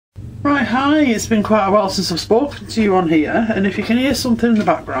Right, hi, it's been quite a while since I've spoken to you on here, and if you can hear something in the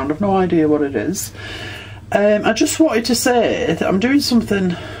background, I've no idea what it is. I just wanted to say that I'm doing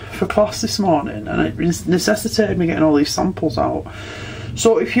something for class this morning, and it necessitated me getting all these samples out.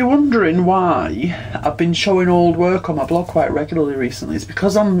 So if you're wondering why I've been showing old work on my blog quite regularly recently, it's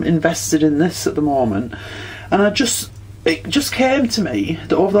because I'm invested in this at the moment, and it just came to me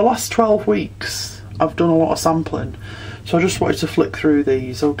that over the last 12 weeks I've done a lot of sampling. So I just wanted to flick through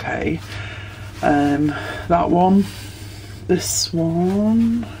these, okay. That one, this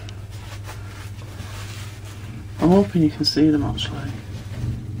one. I'm hoping you can see them actually,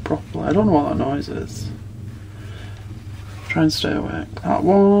 properly. I don't know what that noise is. Try and stay awake. That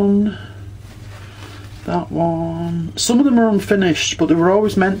one. That one. Some of them are unfinished, but they were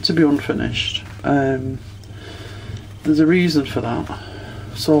always meant to be unfinished. There's a reason for that.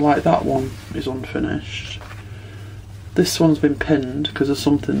 So like that one is unfinished. This one's been pinned because of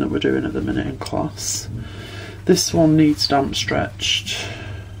something that we're doing at the minute in class. This one needs damp stretched.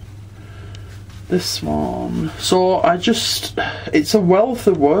 This one. So it's a wealth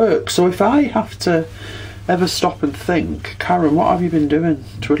of work. So if I have to ever stop and think, Karen, what have you been doing?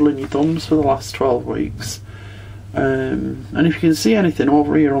 Twiddling your thumbs for the last 12 weeks. And if you can see anything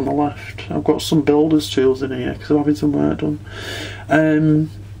over here on the left, I've got some builder's tools in here because I'm having some work done.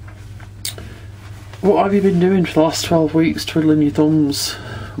 What have you been doing for the last 12 weeks, twiddling your thumbs?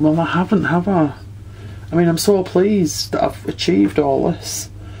 Well, I haven't, have I? I mean, I'm so pleased that I've achieved all this.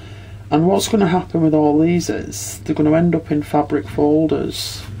 And what's going to happen with all these is they're going to end up in fabric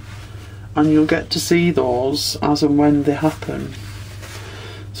folders, and you'll get to see those as and when they happen.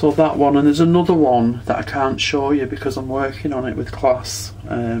 So that one, and there's another one that I can't show you because I'm working on it with class,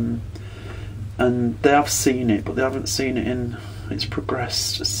 and they have seen it, but they haven't seen it in its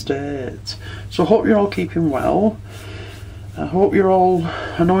progressed state. So I hope you're all keeping well. I hope you're all,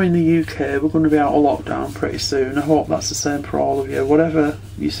 I know in the UK we're going to be out of lockdown pretty soon. I hope that's the same for all of you, whatever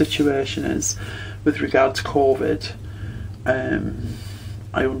your situation is with regard to COVID.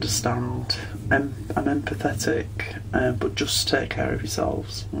 I understand, I'm empathetic, but just take care of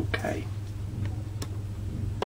yourselves, okay?